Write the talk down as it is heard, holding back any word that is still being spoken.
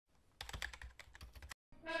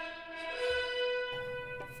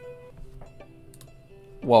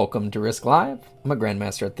Welcome to Risk Live. I'm a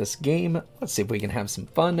Grandmaster at this game. Let's see if we can have some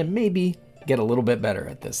fun and maybe get a little bit better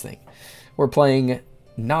at this thing. We're playing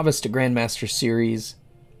Novice to Grandmaster series,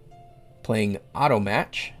 playing Auto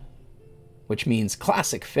Match, which means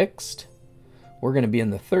Classic Fixed. We're going to be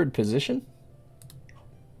in the 3rd position.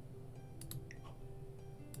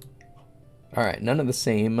 Alright, none of the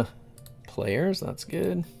same players. That's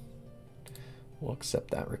good. We'll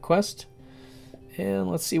accept that request. And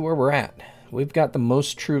let's see where we're at. We've got the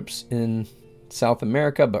most troops in South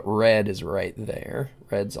America, but red is right there.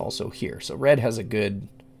 Red's also here. So red has a good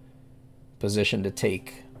position to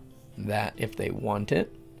take that if they want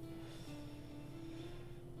it.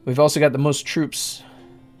 We've also got the most troops.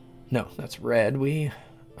 No, that's red. We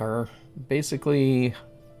are basically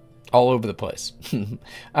all over the place.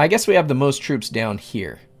 I guess we have the most troops down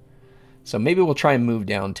here. So maybe we'll try and move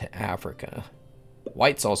down to Africa.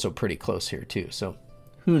 White's also pretty close here too, so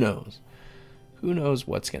who knows? Who knows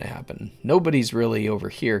what's going to happen? Nobody's really over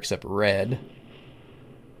here except red.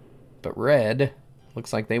 But red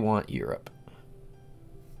looks like they want Europe.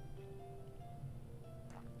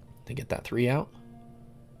 They get that 3 out.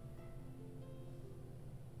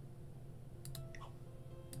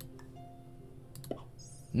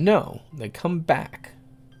 No, they come back.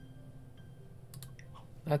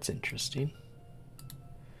 That's interesting.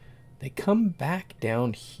 They come back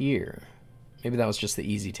down here. Maybe that was just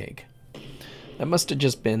the easy take. That must have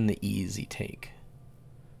just been the easy take.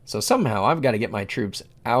 So somehow I've got to get my troops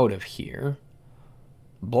out of here.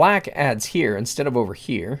 Black adds here instead of over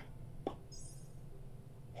here.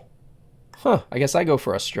 Huh, I guess I go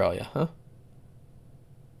for Australia, huh?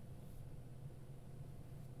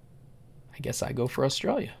 I guess I go for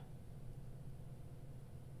Australia.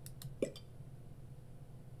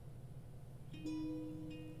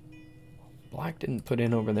 Black didn't put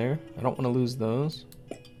in over there. I don't want to lose those.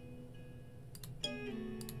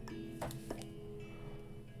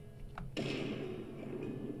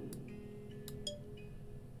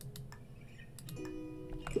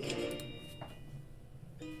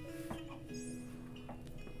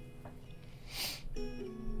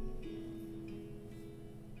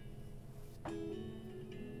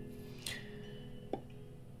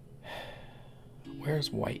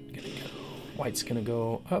 Where's white gonna go? White's gonna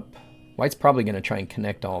go up. White's probably gonna try and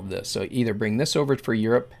connect all of this. So either bring this over for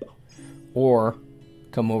Europe or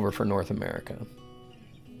come over for North America.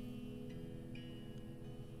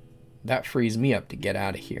 That frees me up to get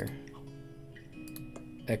out of here.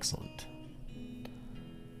 Excellent.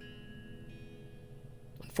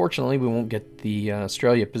 Unfortunately, we won't get the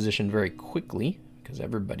Australia position very quickly because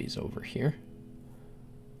everybody's over here.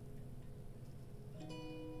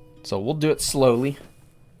 So we'll do it slowly.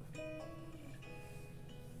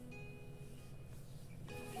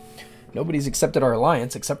 Nobody's accepted our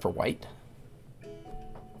alliance except for white.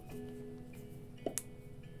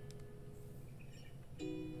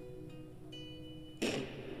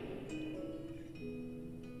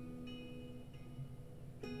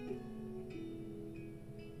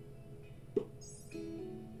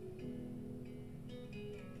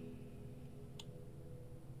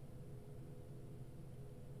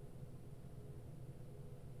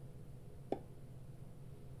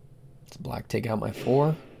 Does black take out my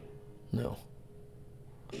 4? No.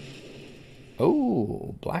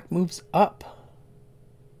 Oh, black moves up.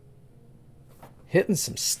 Hitting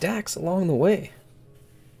some stacks along the way.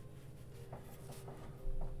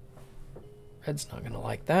 Red's not going to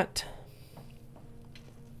like that.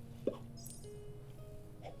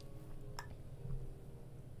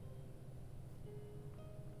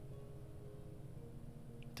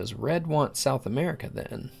 Does red want South America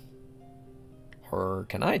then? Or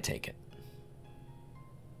can I take it?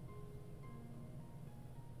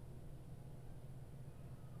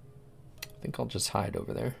 I think I'll just hide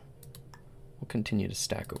over there. We'll continue to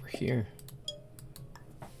stack over here.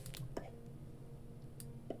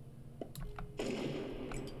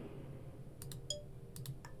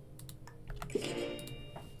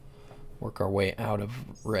 Work our way out of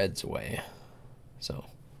red's way. So,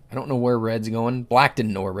 I don't know where red's going. Black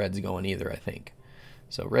didn't know where red's going either, I think.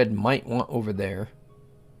 So red might want over there.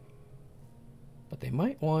 But they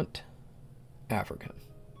might want Africa.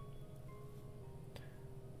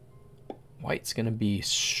 White's going to be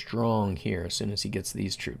strong here as soon as he gets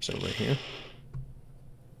these troops over here.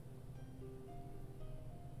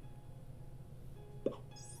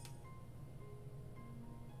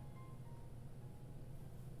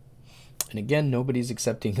 And again, nobody's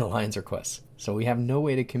accepting alliance requests. So we have no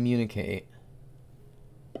way to communicate.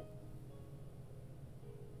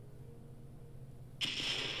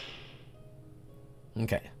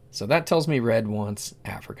 Okay, so that tells me red wants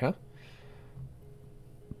Africa.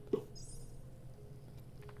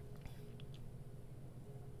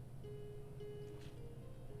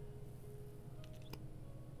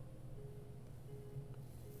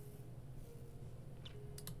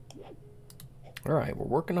 All right, we're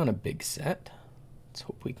working on a big set. Let's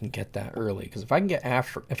hope we can get that early, because if I can get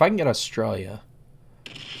if I can get Australia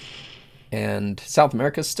and South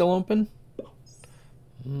America's still open,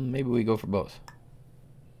 maybe we go for both.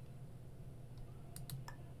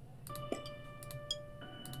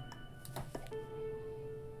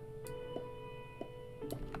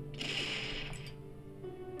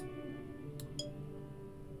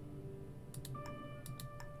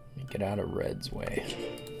 Get out of Red's way.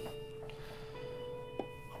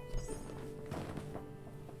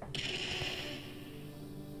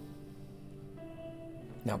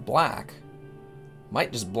 Now Black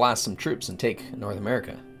might just blast some troops and take North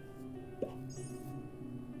America.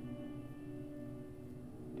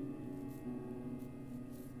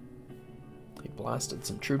 He blasted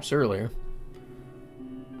some troops earlier.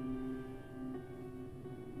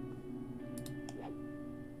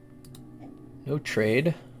 No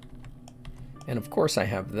trade. And of course I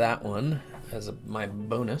have that one as my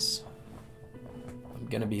bonus. I'm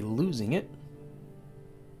going to be losing it.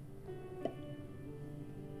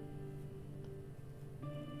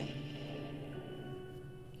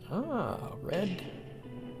 Ah, Red.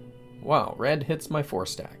 Wow, Red hits my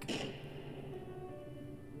 4-stack.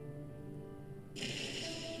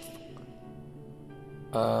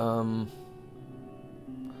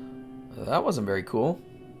 That wasn't very cool.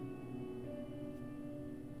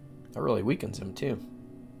 That really weakens him too.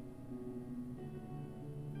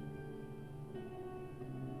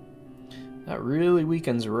 That really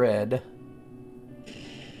weakens Red.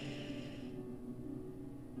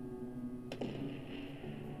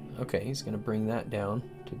 Okay, he's going to bring that down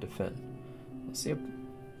to defend. Let's see if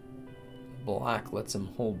Black lets him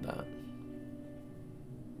hold that.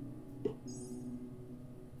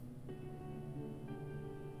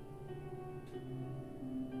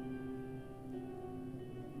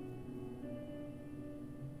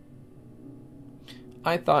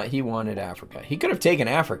 I thought he wanted Africa. He could have taken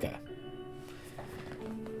Africa.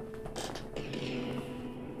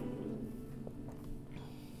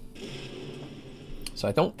 So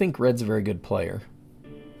I don't think Red's a very good player.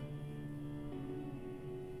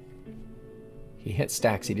 He hit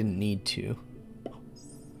stacks he didn't need to.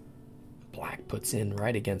 Black puts in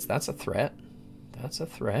right against. That's a threat. That's a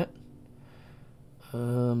threat.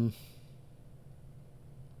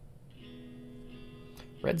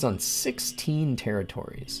 Red's on 16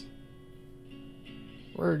 territories.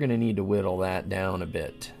 We're going to need to whittle that down a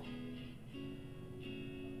bit.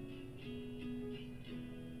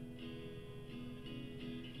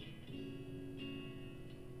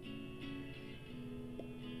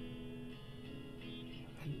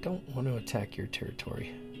 I don't want to attack your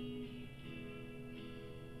territory.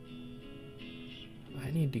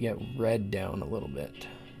 I need to get Red down a little bit.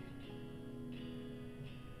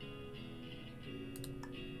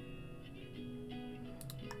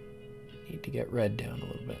 Need to get Red down a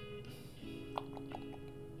little bit.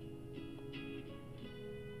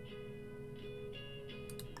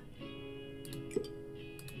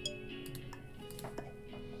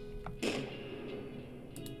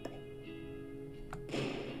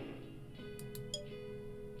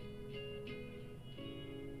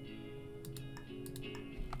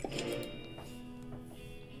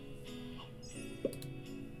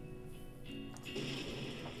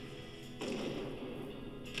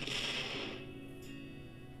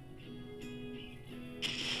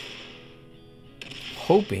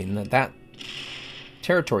 Hoping that that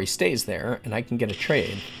territory stays there and I can get a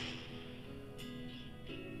trade.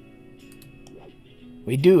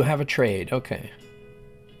 We do have a trade. Okay.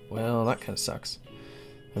 Well, that kind of sucks.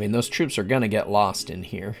 I mean, those troops are going to get lost in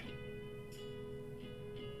here.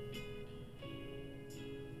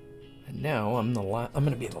 And now I'm going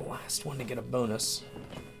to be the last one to get a bonus.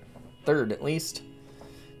 Third, at least.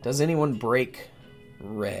 Does anyone break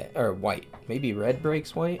red or white? Maybe Red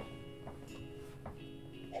breaks white?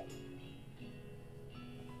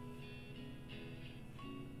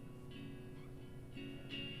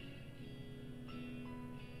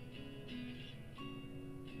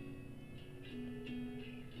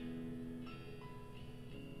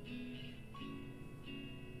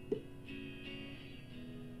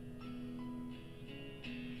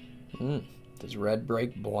 Does Red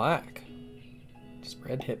break Black? Does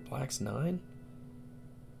Red hit Black's 9?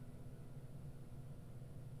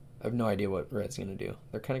 I have no idea what Red's going to do.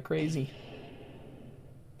 They're kind of crazy.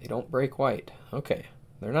 They don't break white. Okay.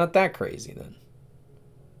 They're not that crazy then.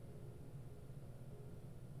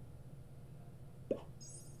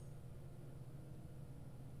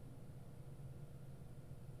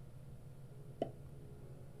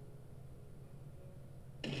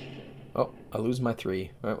 Oh, I lose my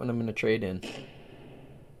 3 right when I'm going to trade in.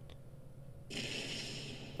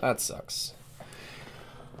 That sucks.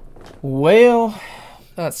 Well,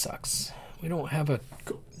 that sucks. We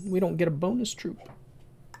don't get a bonus troop.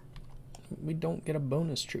 We don't get a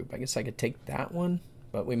bonus troop. I guess I could take that one,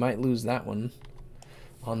 but we might lose that one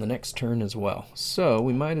on the next turn as well. So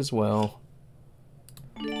we might as well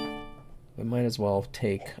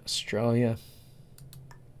take Australia.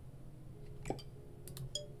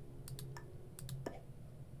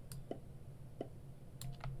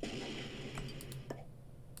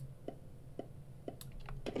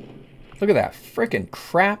 Look at that frickin'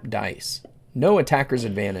 crap dice. No attacker's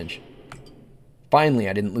advantage. Finally,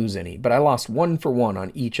 I didn't lose any, but I lost 1 for 1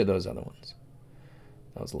 on each of those other ones.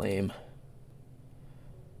 That was lame.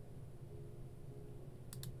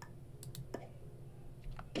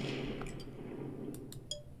 May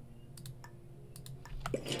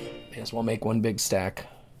as well make one big stack.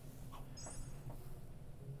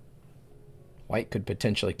 White could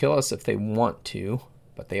potentially kill us if they want to,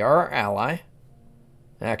 but they are our ally.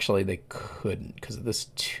 Actually, they couldn't because of this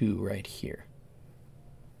 2 right here.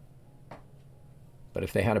 But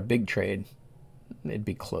if they had a big trade, it'd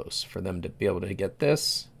be close for them to be able to get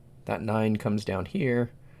this. That 9 comes down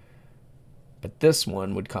here. But this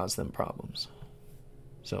one would cause them problems.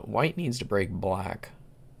 So white needs to break black.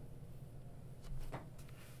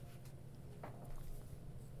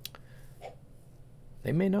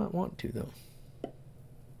 They may not want to, though.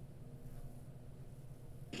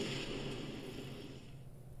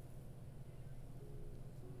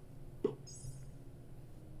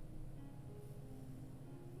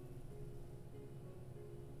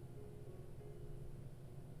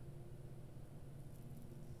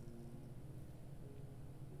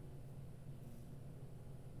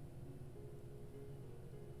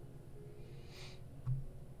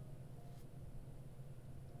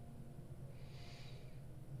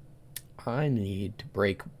 I need to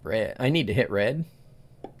break red. I need to hit red,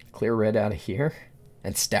 clear red out of here,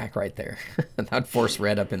 and stack right there. That'd force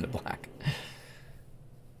red up into black.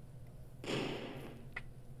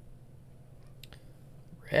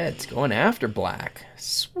 Red's going after black.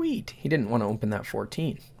 Sweet. He didn't want to open that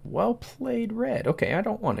 14. Well played, red. Okay, I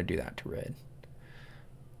don't want to do that to red.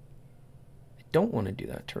 I don't want to do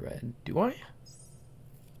that to red. Do I?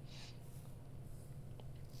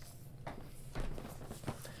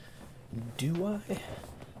 Do I?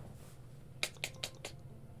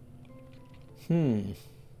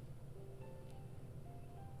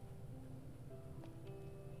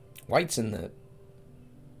 White's in the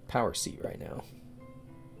power seat right now.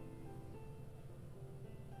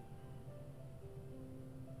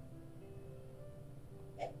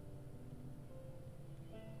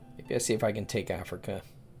 Maybe I see if I can take Africa.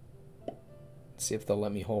 See if they'll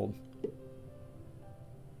let me hold.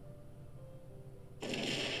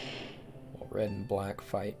 While red and black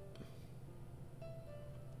fight. I'm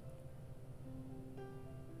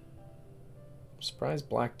surprised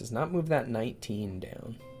black does not move that 19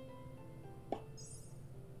 down.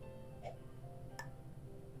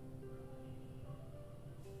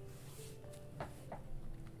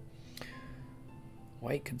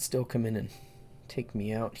 White could still come in and take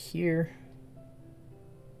me out here.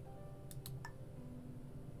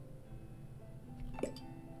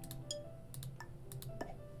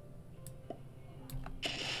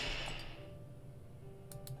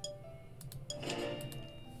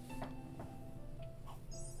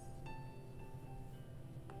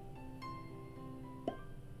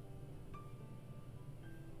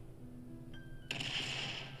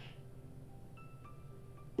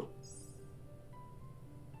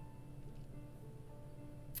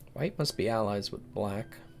 White must be allies with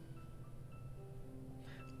black.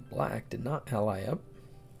 Black did not ally up.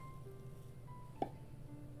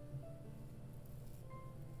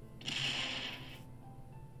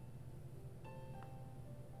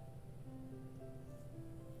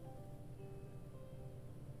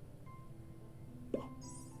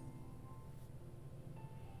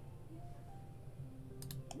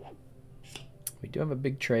 We do have a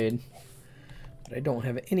big trade. I don't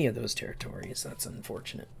have any of those territories. That's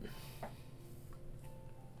unfortunate.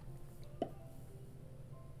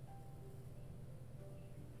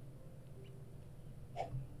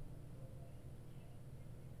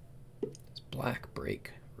 Does black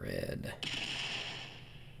break red?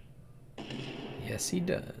 Yes, he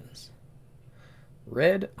does.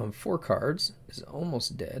 Red on 4 cards is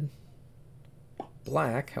almost dead.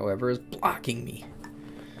 Black, however, is blocking me.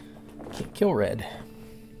 Can't kill red.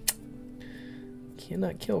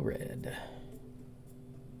 Cannot kill red.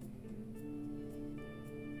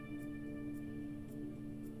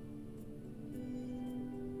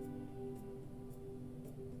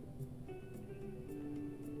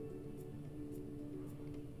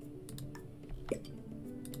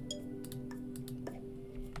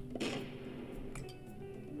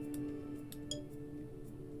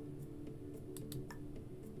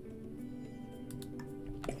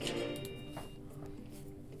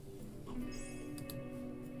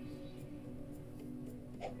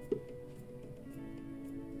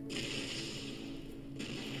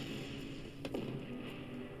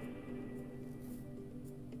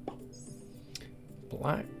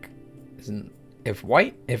 Black isn't. If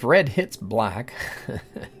red hits black,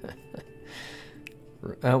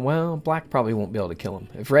 well, black probably won't be able to kill him.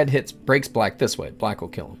 If red breaks black this way, black will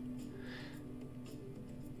kill him.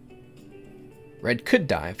 Red could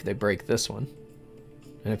die if they break this one.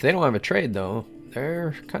 And if they don't have a trade, though,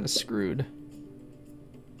 they're kind of screwed.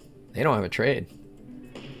 They don't have a trade.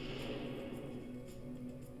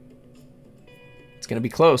 It's going to be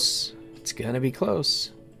close. It's going to be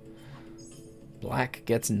close. Black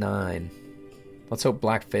gets 9. Let's hope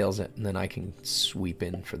black fails it, and then I can sweep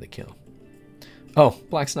in for the kill. Oh,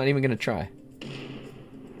 black's not even going to try.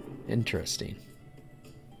 Interesting.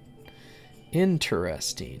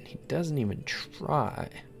 Interesting. He doesn't even try.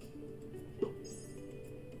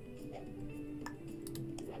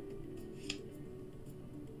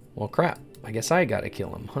 Well, crap. I guess I gotta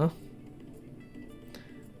kill him, huh?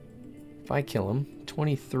 If I kill him,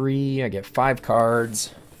 23, I get 5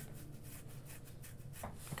 cards.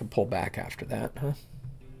 I can pull back after that, huh?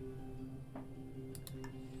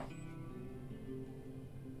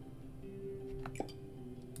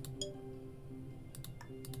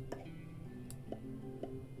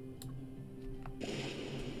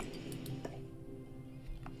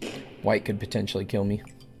 White could potentially kill me.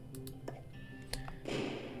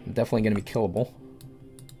 I'm definitely going to be killable.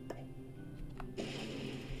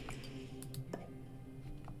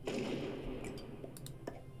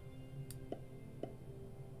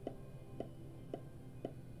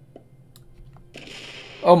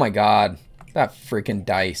 Oh my god. That freaking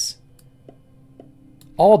dice.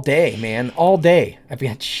 All day, man. All day. I've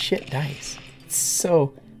got shit dice. It's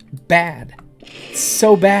so bad. It's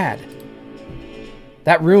so bad.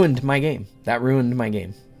 That ruined my game. That ruined my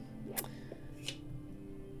game.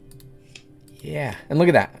 Yeah. And look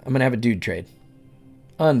at that. I'm going to have a dude trade.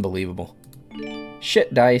 Unbelievable.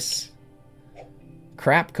 Shit dice.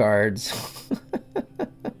 Crap cards.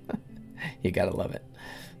 You gotta love it.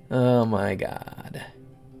 Oh my god.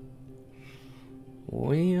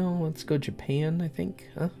 Well, let's go Japan, I think.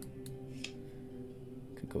 Huh?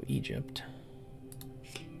 Could go Egypt.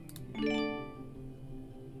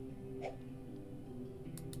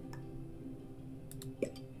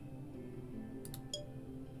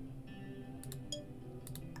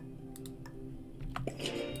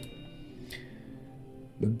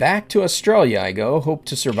 Back to Australia I go. Hope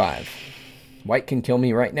to survive. White can kill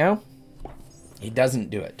me right now. He doesn't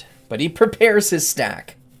do it. But he prepares his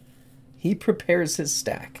stack. He prepares his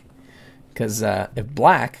stack. Because if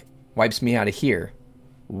black wipes me out of here,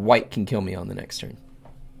 white can kill me on the next turn.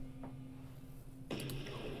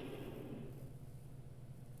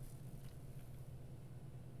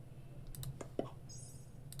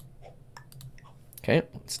 Okay,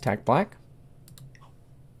 let's attack black.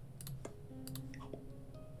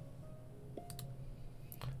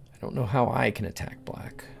 I don't know how I can attack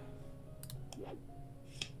black. I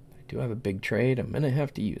do have a big trade. I'm going to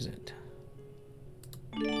have to use it.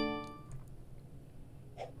 I'm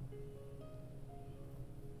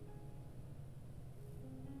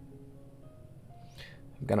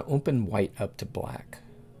going to open white up to black.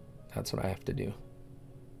 That's what I have to do.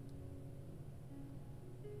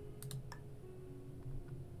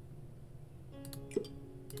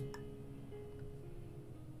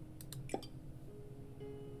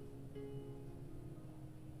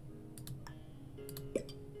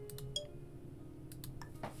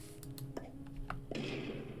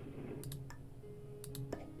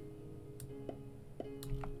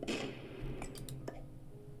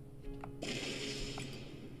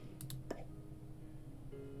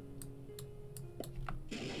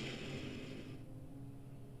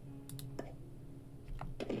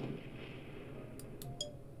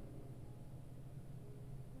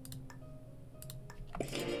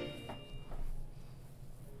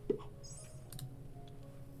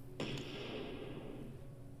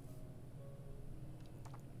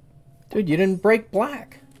 Dude, you didn't break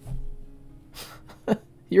black.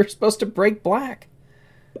 You're supposed to break black.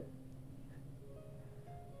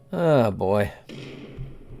 Oh, boy.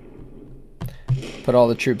 Put all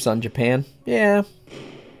the troops on Japan? Yeah.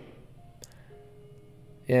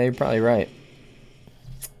 Yeah, you're probably right.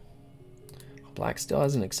 Black still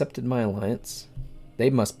hasn't accepted my alliance. They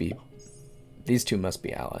must be... These two must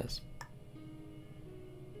be allies.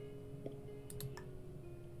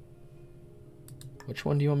 Which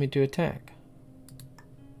one do you want me to attack?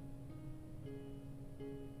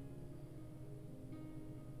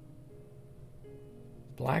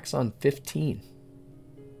 Black's on 15.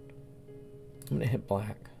 I'm gonna hit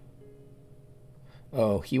black.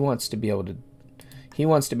 Oh, he wants to be able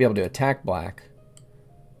to attack black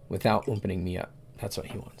without opening me up. That's what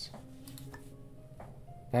he wants.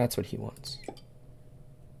 That's what he wants.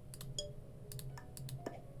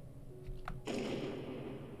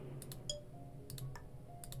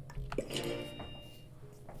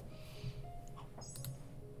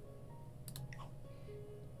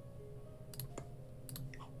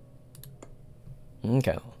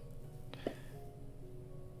 Okay.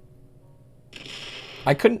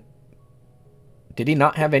 I couldn't... Did he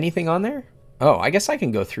not have anything on there? Oh, I guess I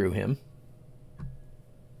can go through him.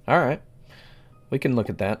 Alright. We can look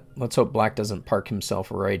at that. Let's hope black doesn't park himself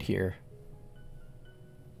right here.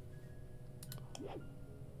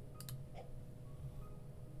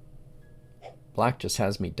 Black just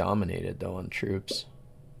has me dominated, though, on troops.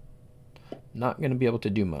 Not going to be able to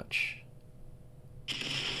do much.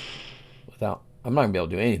 I'm not going to be able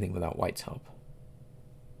to do anything without white's help.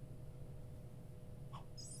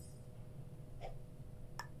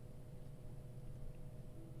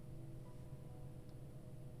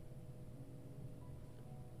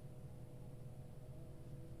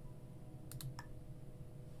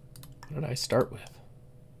 What did I start with?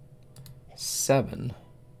 7.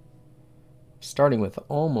 Starting with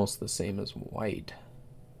almost the same as white.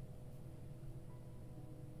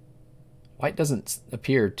 White doesn't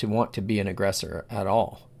appear to want to be an aggressor at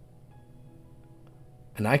all.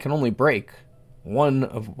 And I can only break one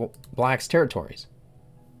of black's territories.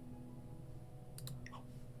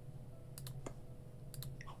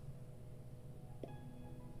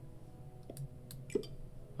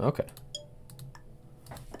 Okay.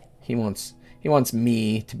 He wants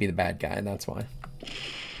me to be the bad guy, that's why.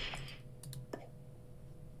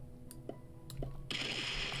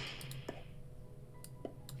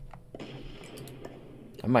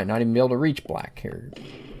 I might not even be able to reach black here.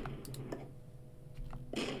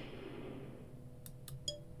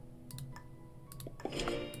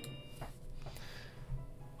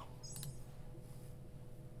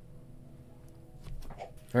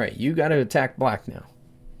 Alright, you gotta attack black now.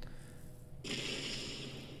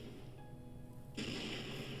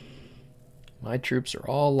 My troops are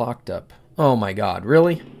all locked up. Oh my god,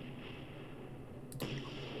 really?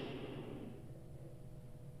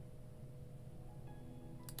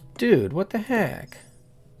 Dude, what the heck?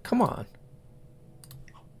 Come on.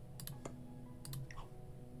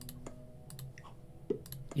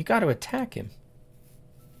 You got to attack him.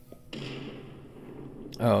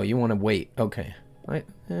 Oh, you want to wait. Okay.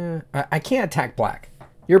 I can't attack black.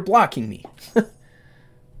 You're blocking me.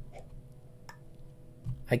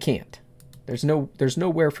 I can't. There's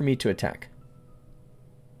nowhere for me to attack.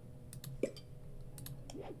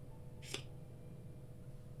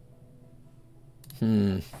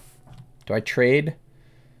 Do I trade?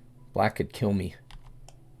 Black could kill me.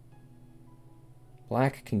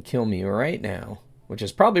 Black can kill me right now, which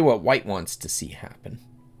is probably what white wants to see happen.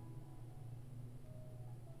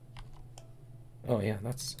 Oh yeah,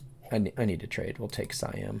 that's... I need to trade. We'll take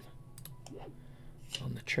Siam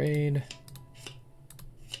on the trade.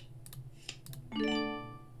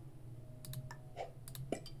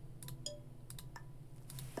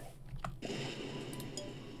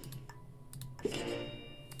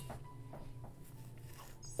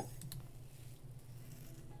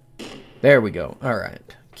 There we go. All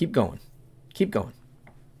right. Keep going. Keep going.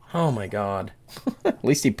 Oh my god. At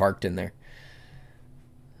least he parked in there.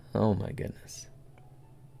 Oh my goodness.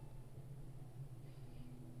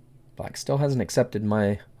 Black still hasn't accepted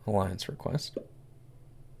my alliance request.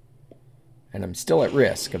 And I'm still at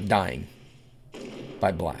risk of dying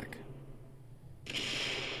by black.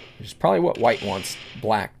 Which is probably what white wants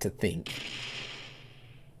black to think.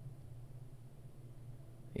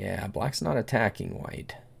 Yeah, black's not attacking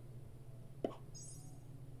white.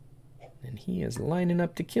 And he is lining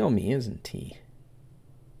up to kill me, isn't he?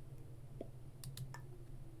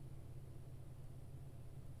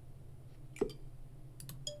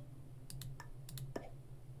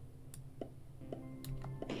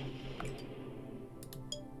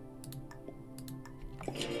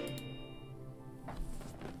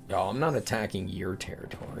 Oh, I'm not attacking your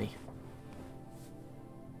territory.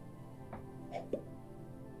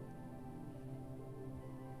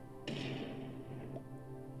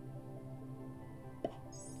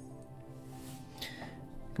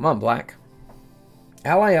 Come on, black.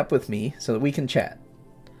 Ally up with me so that we can chat.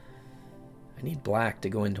 I need black to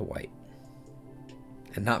go into white.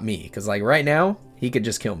 And not me, because like right now, he could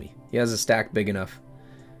just kill me. He has a stack big enough.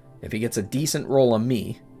 If he gets a decent roll on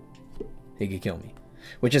me, he could kill me.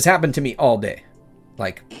 Which has happened to me all day.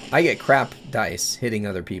 Like, I get crap dice hitting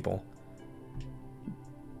other people.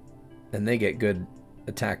 And they get good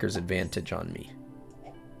attacker's advantage on me.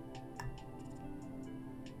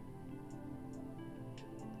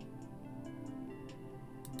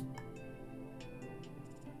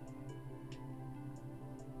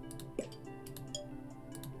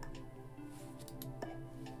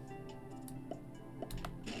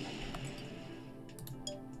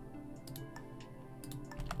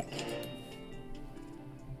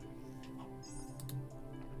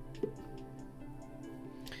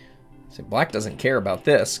 So black doesn't care about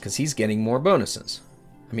this because he's getting more bonuses.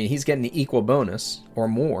 I mean, he's getting the equal bonus or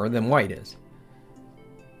more than white is.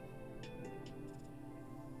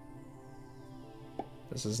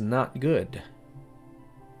 This is not good.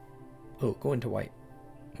 Oh, go into white.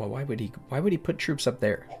 Well, why would he put troops up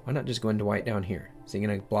there? Why not just go into white down here? Is he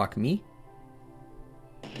gonna block me?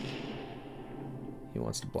 He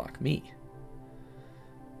wants to block me.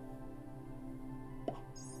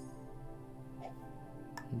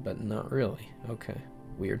 But not really. Okay.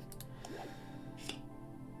 Weird.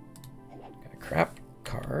 Got crap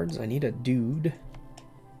cards. I need a dude.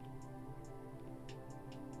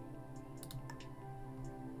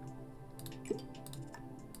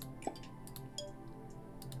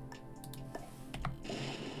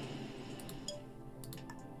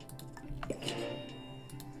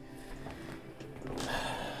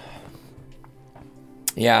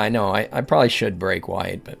 Yeah, I know. I probably should break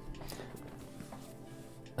white, but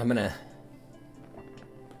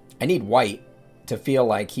I need white to feel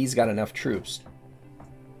like he's got enough troops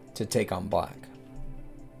to take on black.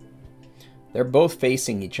 They're both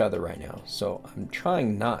facing each other right now, so I'm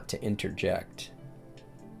trying not to interject.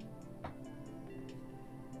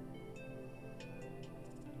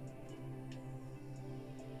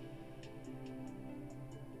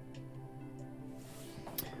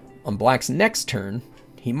 On black's next turn,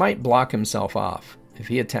 he might block himself off. If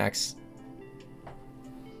he attacks,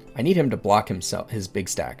 I need him to block his big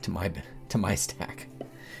stack to my stack.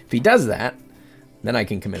 If he does that, then I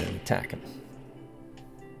can come in and attack him.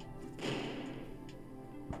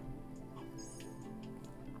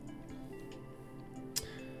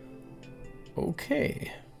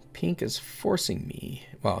 Okay, pink is forcing me.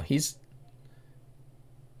 Well,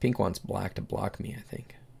 pink wants black to block me, I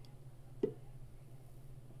think.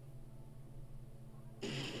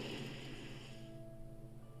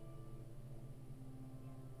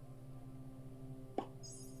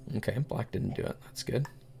 Okay, black didn't do it. That's good.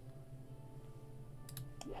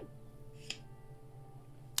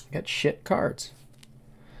 Got shit cards.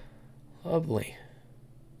 Lovely.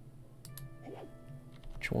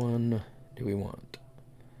 Which one do we want?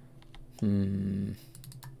 Neither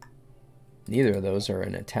of those are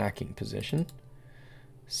in attacking position.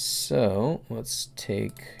 So let's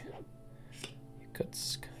take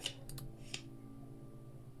Yakutsk.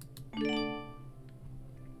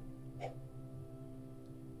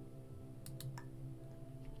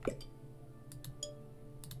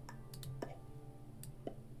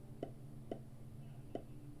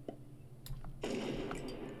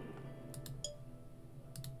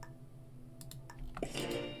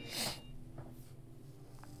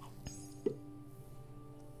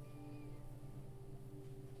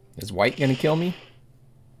 Is white gonna kill me?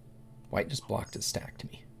 White just blocked his stack to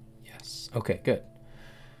me. Yes. Okay, good.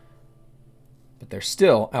 But they're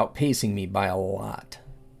still outpacing me by a lot.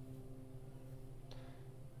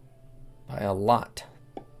 By a lot.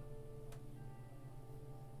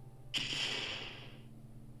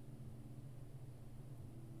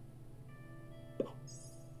 Now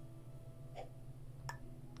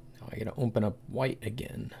I gotta open up white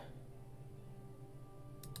again.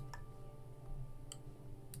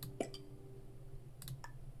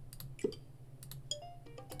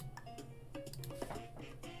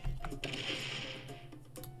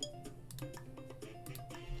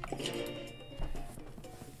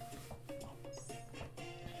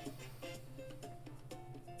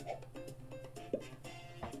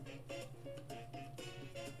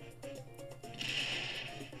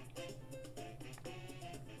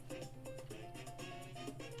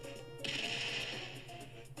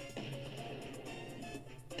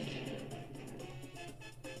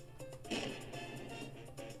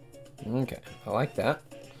 Okay, I like that.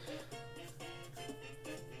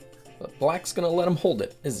 But black's gonna let him hold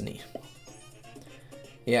it, isn't he?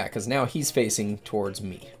 Yeah, because now he's facing towards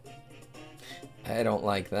me. I don't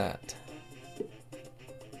like that.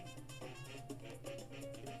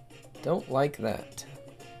 Don't like that.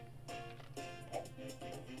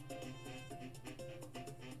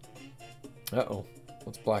 Uh-oh.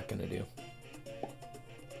 What's black gonna do?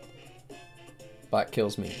 Black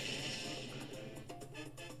kills me.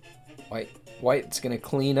 White's gonna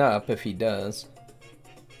clean up if he does.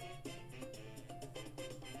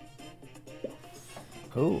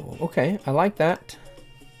 Oh, okay. I like that.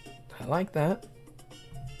 I like that.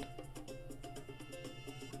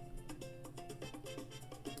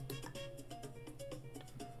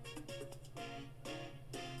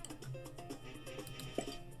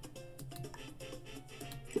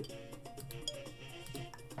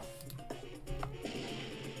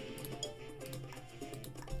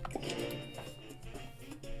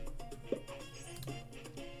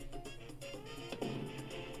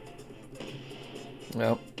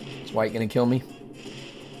 Well, is White gonna kill me?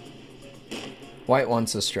 White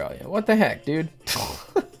wants Australia. What the heck, dude?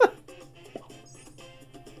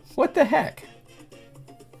 What the heck?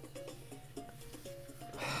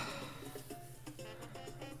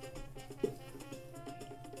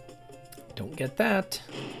 Don't get that.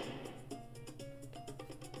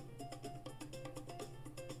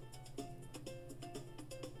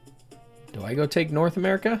 Do I go take North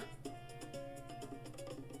America?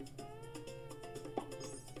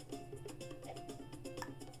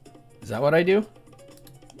 Is that what I do?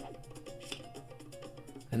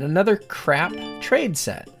 And another crap trade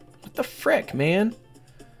set. What the frick, man?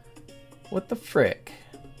 What the frick?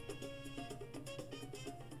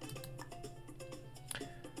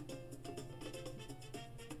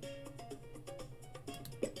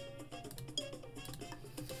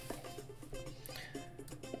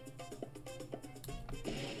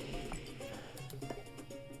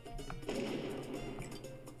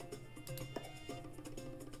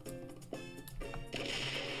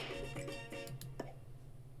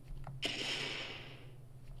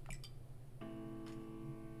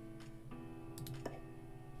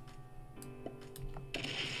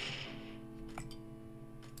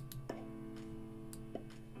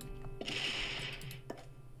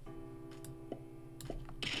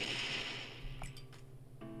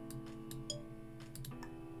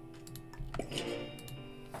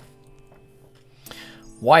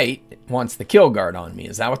 White wants the kill guard on me.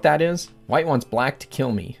 Is that what that is? White wants black to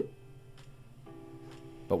kill me.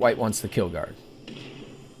 But white wants the kill guard.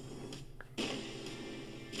 He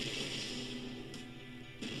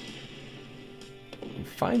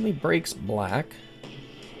finally breaks black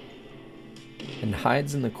and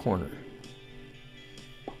hides in the corner.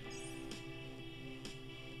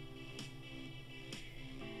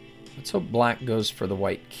 Let's hope black goes for the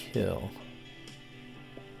white kill.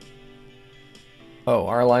 Oh,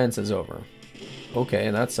 our alliance is over.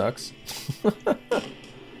 Okay, that sucks.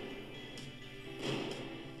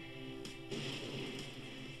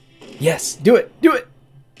 Yes, do it, do it.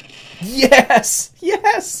 Yes,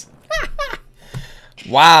 yes.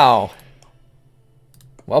 Wow.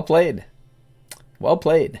 Well played. Well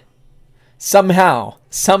played. Somehow,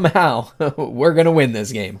 we're going to win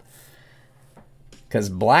this game. Because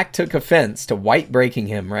black took offense to white breaking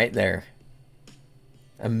him right there.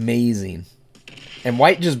 Amazing. And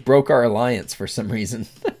white just broke our alliance for some reason.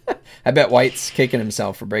 I bet white's kicking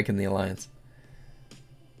himself for breaking the alliance.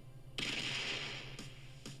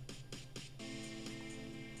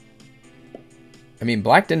 I mean,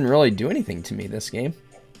 black didn't really do anything to me this game.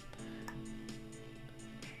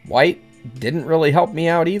 White didn't really help me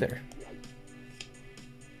out either.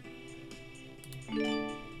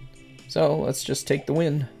 So let's just take the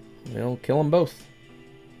win. We'll kill them both.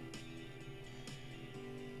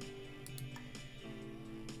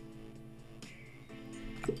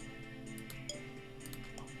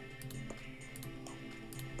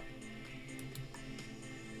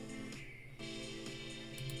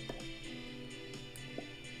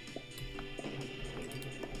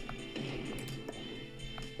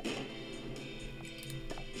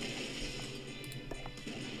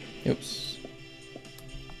 Oops.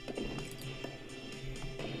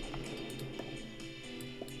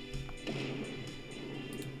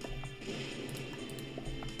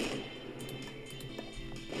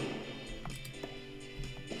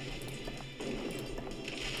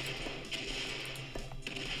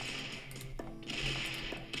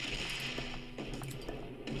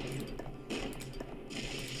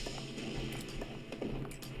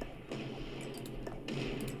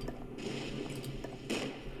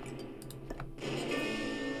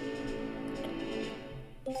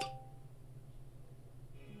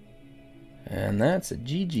 And that's a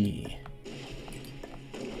GG.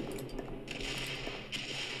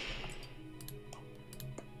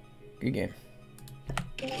 Good game.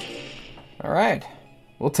 All right.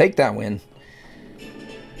 We'll take that win.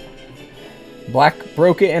 Black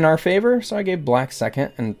broke it in our favor, so I gave black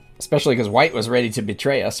second, and Especially because White was ready to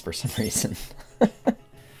betray us for some reason.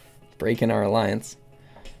 Breaking our alliance.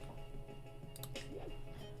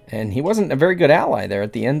 And he wasn't a very good ally there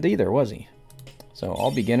at the end either, was he? So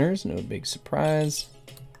all beginners, no big surprise.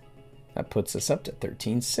 That puts us up to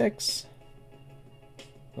 13.6.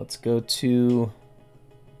 Let's go to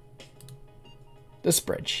the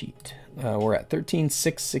spreadsheet. We're at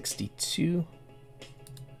 13.662.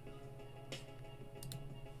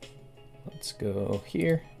 Let's go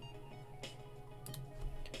here.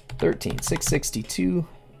 13.662.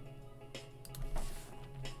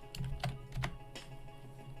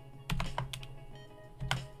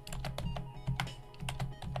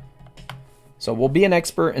 So we'll be an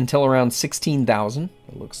expert until around 16,000,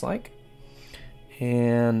 it looks like.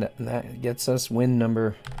 And that gets us win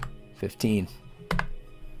number 15.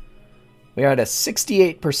 We are at a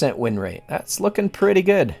 68% win rate. That's looking pretty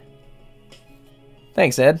good.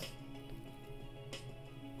 Thanks, Ed.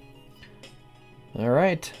 All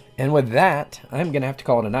right. And with that, I'm going to have to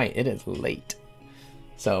call it a night. It is late.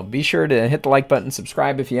 So be sure to hit the like button,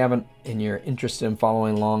 subscribe if you haven't, and you're interested in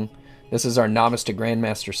following along. This is our Novice to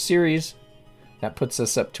Grandmaster series. That puts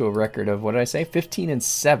us up to a record of, what did I say,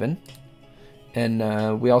 15-7.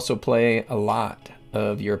 And we also play a lot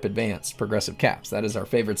of Europe Advanced Progressive Caps. That is our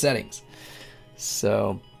favorite settings.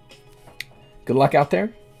 So good luck out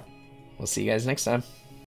there. We'll see you guys next time.